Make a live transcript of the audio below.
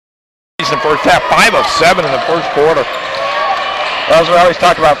in the first half, 5 of 7 in the first quarter. Well, as we always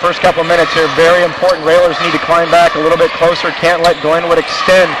talk about, first couple minutes here, very important. Railers need to climb back a little bit closer. Can't let Glenwood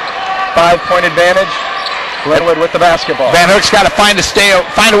extend. 5-point advantage. Glenwood with the basketball. Van Hook's got to find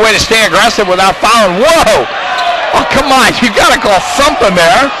a way to stay aggressive without fouling. Whoa! Oh, come on. You got to call something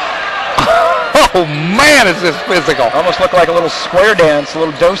there. Oh, man, is this physical. Almost looked like a little square dance, a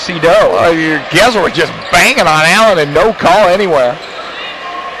little do-si-do. Gesler was just banging on Allen and no call anywhere.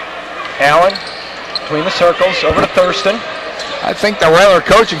 Allen between the circles, over to Thurston. I think the Railer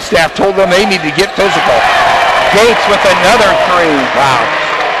coaching staff told them they need to get physical. Gates with another three. Wow.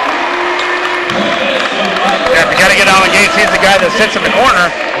 Yeah, you got to get Alan Gates. He's the guy that sits in the corner,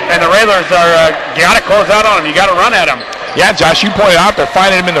 and the Railers are got to close out on him. You got to run at him. Yeah, Josh, you pointed out they're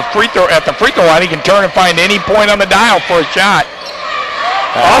finding him in the at the free throw line. He can turn and find any point on the dial for a shot.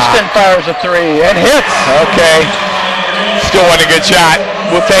 Austin fires a three and hits. Okay. Still wasn't a good shot.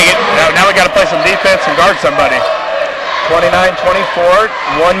 We'll take it. Now we got to play some defense and guard somebody. 29-24,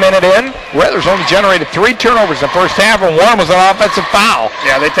 1 minute in. Railers only generated 3 turnovers in the first half, and one was an offensive foul.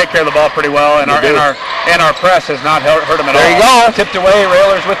 Yeah, they take care of the ball pretty well, and our press has not hurt them at all. There you go. Tipped away,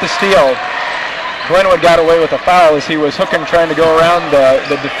 Railers with the steal. Glenwood got away with a foul as he was hooking, trying to go around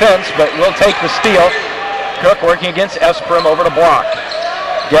the defense, but we'll take the steal. Cook working against Esprim over to block.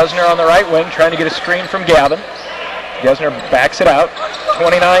 Gesner on the right wing, trying to get a screen from Gavin. Gesner backs it out.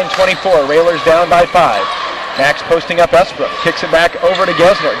 29-24, Railers down by 5. Max posting up Esprim, kicks it back over to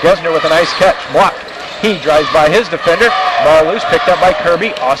Gesner. Gesner with a nice catch, block. He drives by his defender. Ball loose, picked up by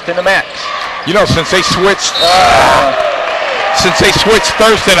Kirby. Austin to Max. You know, since they switched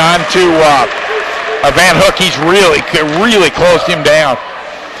Thurston on to Van Hook, he's really closed him down.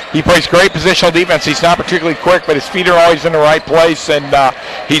 He plays great positional defense. He's not particularly quick, but his feet are always in the right place, and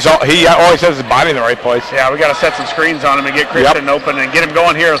he always has his body in the right place. Yeah, we got to set some screens on him and get Christian open and get him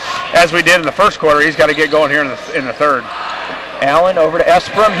going here as we did in the first quarter. He's got to get going here in the third. Allen over to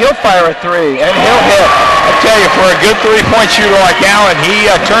Esprim. He'll fire a three, and he'll hit. I tell you, for a good three-point shooter like Allen,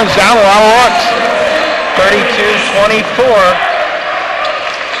 he turns down a lot of looks. 32-24.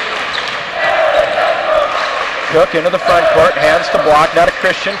 Cook into the front court, hands to block, not a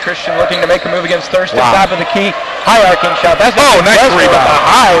Christian. Christian looking to make a move against Thurston. Wow. Top of the key, high arcing shot. That's nice rebound. A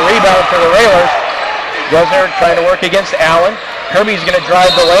high rebound for the Railers. Gesner trying to work against Allen. Kirby's going to drive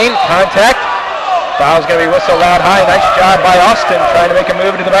the lane, contact. Foul's going to be whistled out high. Nice job by Austin trying to make a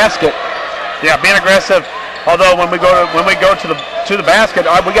move to the basket. Yeah, being aggressive. Although when we go to the basket,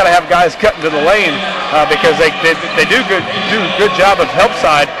 we got to have guys cutting to the lane because they do good job of help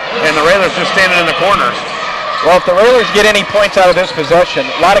side, and the Railers just standing in the corners. Well, if the Railers get any points out of this possession,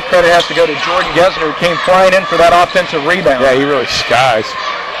 a lot of credit has to go to Jordan Gesner, who came flying in for that offensive rebound. Yeah, he really skies.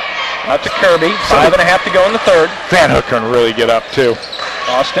 Out to Kirby, 5.5 to go in the third. Van Hook can really get up, too.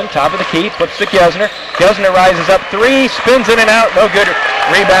 Austin, top of the key, flips to Gesner. Gesner rises up three, spins in and out, no good.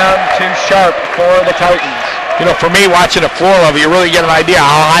 Rebound too sharp for the Titans. You know, for me, watching the floor level, you really get an idea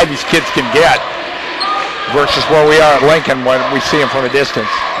how high these kids can get versus where we are at Lincoln when we see them from a distance.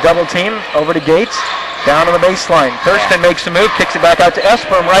 Double team over to Gates. Down to the baseline. Thurston makes a move, kicks it back out to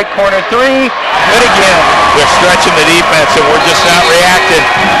Esprim. Right corner three. Good again. They're stretching the defense, and we're just not reacting.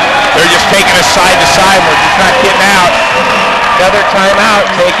 They're just taking us side to side. We're just not getting out. Another timeout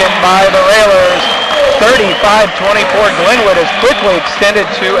taken by the Railers. 35-24. Glenwood has quickly extended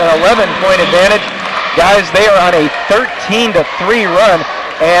to an 11-point advantage. Guys, they are on a 13-3 run,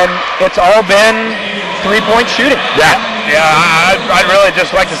 and it's all been three-point shooting. Yeah, I'd really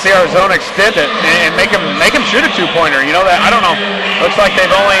just like to see our zone extend it and make them shoot a two-pointer. You know that? I don't know. Looks like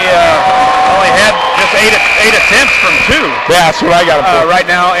they've only had just eight attempts from two. Yeah, that's what I got right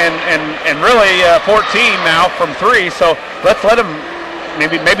now, and really 14 now from three. So let's let them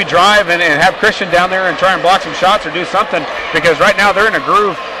maybe drive and have Christian down there and try and block some shots or do something, because right now they're in a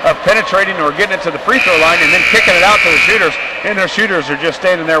groove of penetrating or getting it to the free throw line and then kicking it out to the shooters, and their shooters are just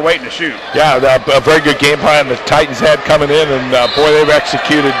standing there waiting to shoot. Yeah, a very good game plan the Titans had coming in, and boy, they've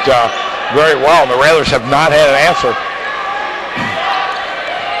executed very well, and the Railers have not had an answer.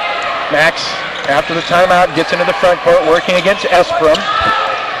 Max, after the timeout, gets into the front court working against Esprim.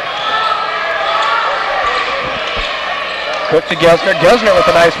 Cook to Gesner. Gesner with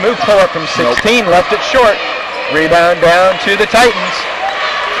a nice move. Pull up from 16. Left it short. Rebound down to the Titans.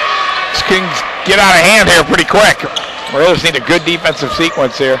 This can get out of hand here pretty quick. Railers need a good defensive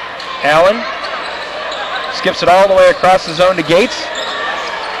sequence here. Allen skips it all the way across the zone to Gates.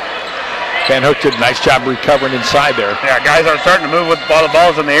 Van Hook did a nice job recovering inside there. Yeah, guys are starting to move with all the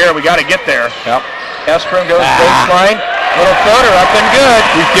balls in the air. We got to get there. Yep. Esprim goes baseline. Little floater up and good.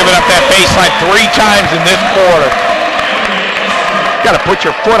 We've given up that baseline 3 times in this quarter. got to put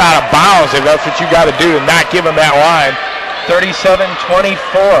your foot out of bounds if that's what you got to do to not give him that line.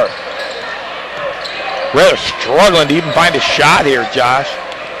 37-24. Really struggling to even find a shot here, Josh.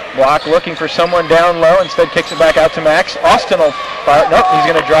 Block looking for someone down low. Instead kicks it back out to Max. Austin will fire. Nope, he's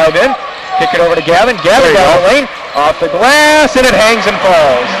going to drive in. Kick it over to Gavin. Gavin down the lane. Off the glass, and it hangs and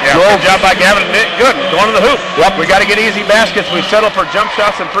falls. Yeah, good job by Gavin. Good. Going to the hoop. Yep. We got to get easy baskets. We've settled for jump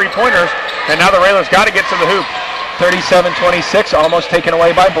shots and three-pointers, and now the Railers got to get to the hoop. 37-26, almost taken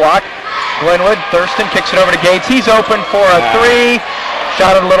away by Block. Glenwood, Thurston kicks it over to Gates. He's open for a three.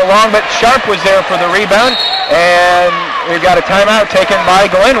 Shot it a little long, but Sharp was there for the rebound, and we've got a timeout taken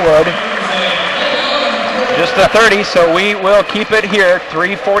by Glenwood. Just a 30, so we will keep it here.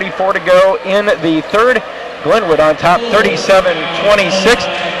 3:44 to go in the third. Glenwood on top, 37-26.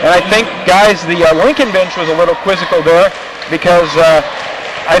 And I think, guys, the Lincoln bench was a little quizzical there because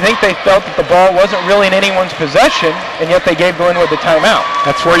I think they felt that the ball wasn't really in anyone's possession, and yet they gave Glenwood the timeout.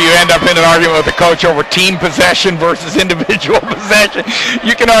 That's where you end up in an argument with the coach over team possession versus individual possession.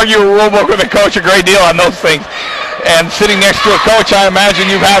 You can argue a rule book with a coach a great deal on those things. And sitting next to a coach, I imagine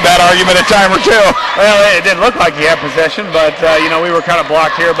you've had that argument a time or two. Well, it didn't look like he had possession, but we were kind of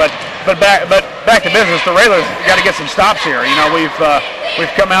blocked here. But back to business. The Railers got to get some stops here.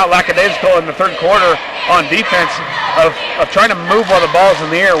 We've come out lackadaisical in the third quarter on defense of trying to move while the ball's in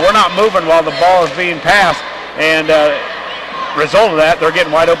the air. We're not moving while the ball is being passed, and result of that, they're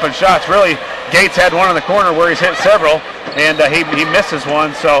getting wide open shots. Really, Gates had one in the corner where he's hit several, and he misses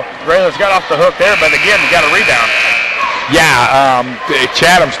one. So Railers got off the hook there, but again, got a rebound. Yeah,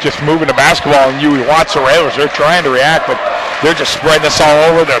 Chatham's just moving the basketball, and you watch the Railers. They're trying to react, but they're just spreading this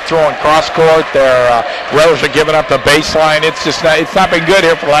all over. They're throwing cross court. Their Railers are giving up the baseline. It's not been good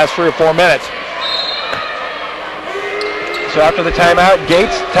here for the last 3 or 4 minutes. So after the timeout,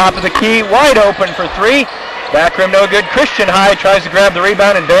 Gates, top of the key, wide open for three. Back rim no good. Christian High tries to grab the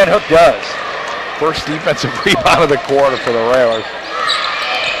rebound, and Van Hook does. First defensive rebound of the quarter for the Railers.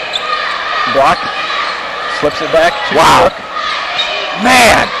 Block. Slips it back to Hook.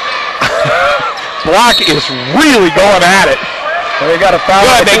 Man! Block is really going at it. Well, they got a foul.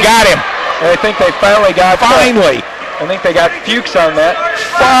 Good, they got him. I think they finally got Finally. I think they got Fuchs on that.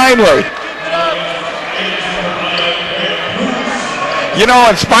 Finally. You know,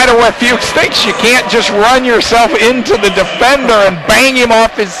 in spite of what Fuchs thinks, you can't just run yourself into the defender and bang him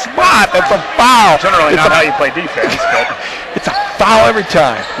off his spot. That's a foul. Generally not how you play defense, but it's a foul every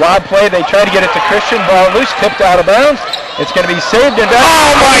time. Lob play, they try to get it to Christian. Ball loose, tipped out of bounds. It's going to be saved. And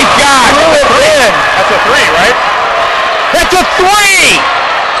oh, my God. That's a three, right? That's a three.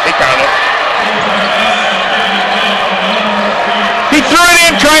 He got it. He threw it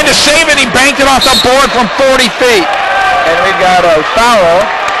in trying to save it. He banked it off the board from 40 feet. And we've got a foul.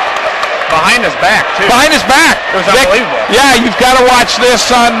 Behind his back, too. Behind his back. It was unbelievable. Yeah, you've got to watch this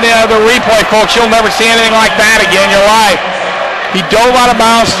on the replay, folks. You'll never see anything like that again in your life. He dove out of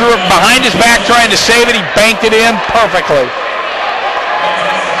bounds, threw it behind his back trying to save it. He banked it in perfectly.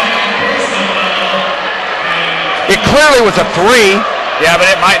 It clearly was a three. Yeah,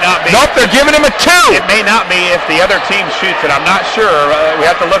 but it might not be. Nope, they're giving him a two. It may not be if the other team shoots it. I'm not sure. We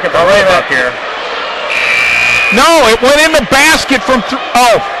have to look at the playbook here. No, it went in the basket from Two.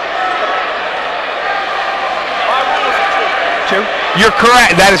 You're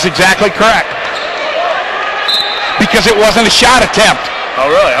correct. That is exactly correct. Because it wasn't a shot attempt. Oh,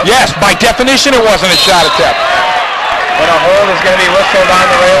 really? Okay. Yes, by definition, it wasn't a shot attempt. And a hold is going to be whistled on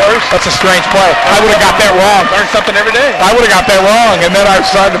the Railers. That's a strange play. I would have got that wrong. Learn something every day. I would have got that wrong, and then I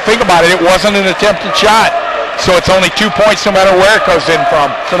started to think about it. It wasn't an attempted shot. So it's only 2 points no matter where it goes in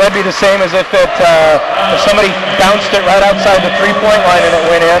from. So that'd be the same as if if somebody bounced it right outside the three-point line and it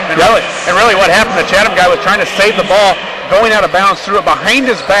went in. And really what happened, the Chatham guy was trying to save the ball, going out of bounds, threw it behind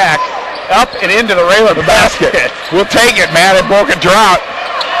his back, up and into the Railer basket. We'll take it, man. It broke a drought.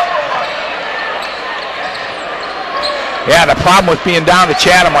 Yeah, the problem with being down to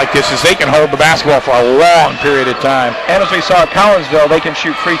Chatham like this is they can hold the basketball for a long period of time. And as we saw at Collinsville, they can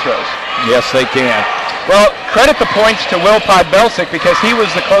shoot free throws. Yes, they can. Well, credit the points to Will Podbelsic because he was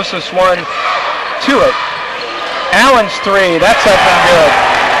the closest one to it. Allen's three, that's up and good.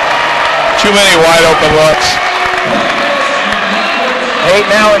 Too many wide open looks. Hayden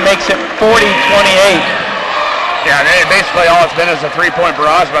Allen makes it 40-28. Yeah, basically all it's been is a three-point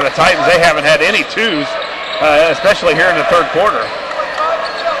barrage by the Titans. They haven't had any twos, especially here in the third quarter.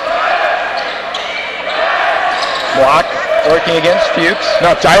 Block working against Fuchs.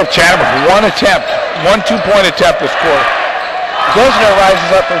 No, Chatham with one attempt. 1 2-point attempt this quarter. Gesner rises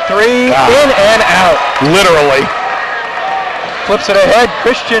up for three, in and out. Literally. Flips it ahead,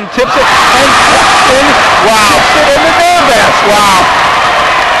 Christian tips it, and Christian tips it in the net. Wow.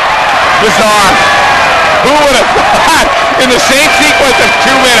 Bizarre. Who would have thought in the same sequence of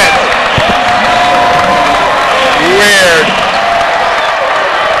 2 minutes? Weird.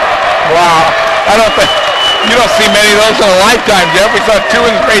 Wow. I don't think, you don't see many of those in a lifetime, Jeff. We saw 2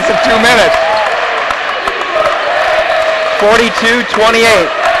 in the space of 2 minutes. 42-28.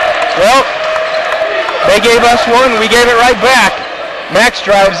 Well, they gave us one, we gave it right back. Max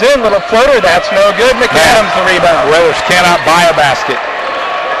drives in, little floater, that's no good. McAdams the rebound. Railers cannot buy a basket.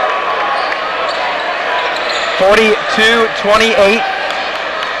 42-28.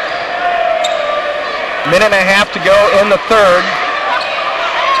 Minute and a half to go in the third.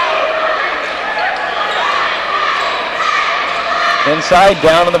 Inside,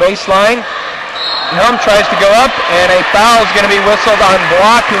 down on the baseline. Helm tries to go up, and a foul is going to be whistled on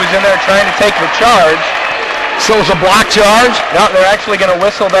Block, who was in there trying to take the charge. So it's a block charge? No, they're actually going to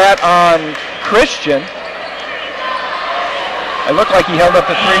whistle that on Christian. It looked like he held up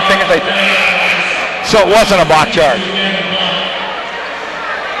the 3 fingers. So it wasn't a block charge?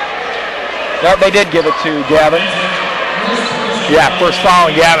 No, they did give it to Gavin. Yeah, first foul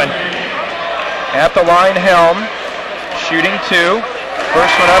on Gavin. At the line, Helm. Shooting 2.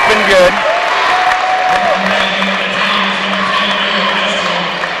 First one up and good.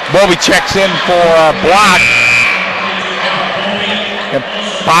 Bobby checks in for Block. And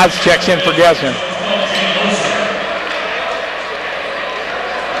Paz checks in for Gesman.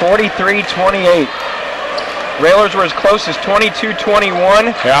 43-28. Railers were as close as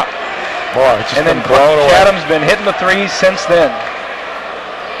 22-21. Yeah. Boy, it's just and then been blown away. Chatham's been hitting the threes since then.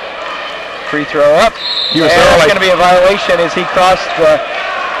 Free throw up. He was and early. It's going to be a violation as he crossed the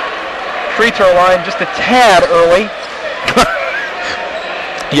free throw line just a tad early.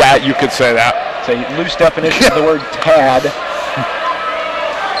 Yeah, you could say that. It's a loose definition of the word tad.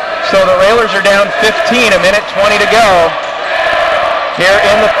 So the Railers are down 15, a minute 20 to go. Here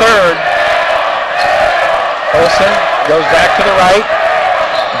in the third. Olsen goes back to the right.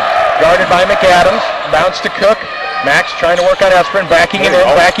 Guarded by McAdams. Bounce to Cook. Max trying to work on Esperin. Backing him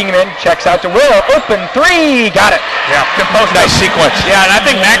in. Checks out to Will. Open 3. Got it. Yeah, can post nice sequence. Yeah, and I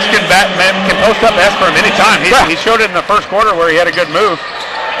think Max can post up Esperin anytime. He showed it in the first quarter where he had a good move.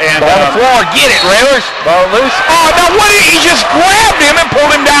 And ball on the floor. Get it, Railers. Ball loose. Oh, no, what did he just grabbed him and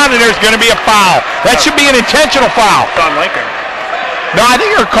pulled him down, and there's going to be a foul. That should be an intentional foul. It's on Lincoln. No, I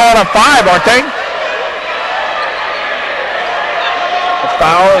think they're calling on 5, aren't they? The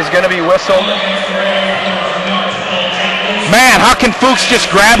foul is going to be whistled. Man, how can Fuchs just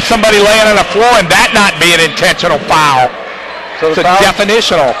grab somebody laying on the floor and that not be an intentional foul? So it's a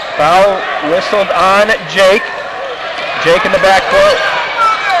definitional. Foul whistled on Jake. Jake in the backcourt.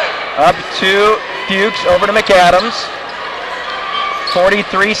 Up to Fuchs, over to McAdams.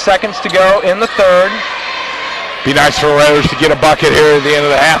 43 seconds to go in the third. Be nice for Railers to get a bucket here at the end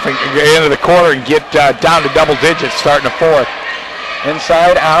of the half and end of the quarter and get down to double digits starting the fourth.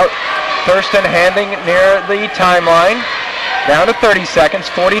 Inside out. Thurston handing near the timeline. Down to 30 seconds.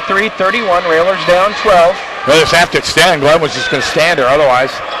 43-31. Railers down 12. Railers have to extend. Glenn was just going to stand there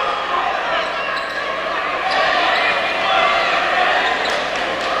otherwise.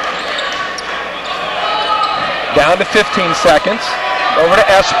 Down to 15 seconds. Over to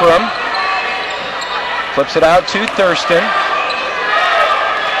Esperin. Flips it out to Thurston.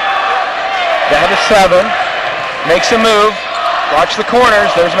 Down to 7. Makes a move. Watch the corners.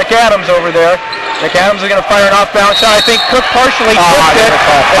 There's McAdams over there. McAdams is going to fire an off-balance shot. I think Cook partially tipped it,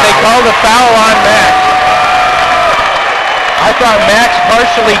 and they called a foul on Max. I thought Max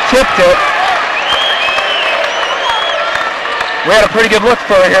partially tipped it. We had a pretty good look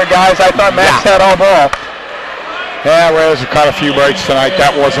for it here, guys. I thought Max had all ball. Yeah, Railers have caught a few breaks tonight.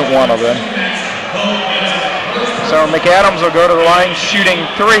 That wasn't one of them. So McAdams will go to the line shooting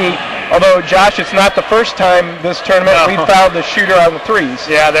 3. Although, Josh, it's not the first time this tournament we've fouled the shooter on the threes.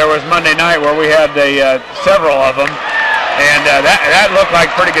 Yeah, there was Monday night where we had several of them. And that looked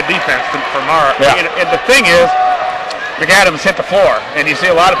like pretty good defense from our. Yeah. And the thing is, McAdams hit the floor. And you see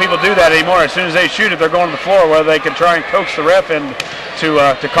a lot of people do that anymore. As soon as they shoot it, they're going to the floor where they can try and coax the ref in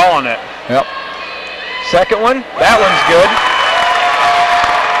to call on it. Yep. Second one, that one's good.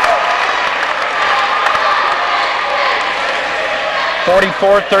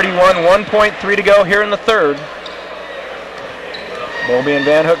 (44-31), 1.3 to go here in the third. Bowlby and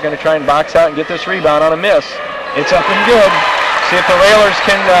Van Hook going to try and box out and get this rebound on a miss. It's up and good. See if the Railers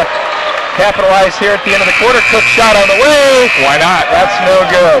can capitalize here at the end of the quarter. Cook shot on the way. Why not? That's no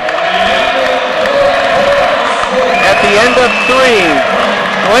good. At the end of 3.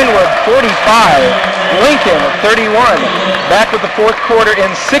 Glenwood 45, Lincoln 31. Back with the fourth quarter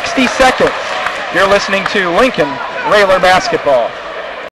in 60 seconds. You're listening to Lincoln Railer basketball.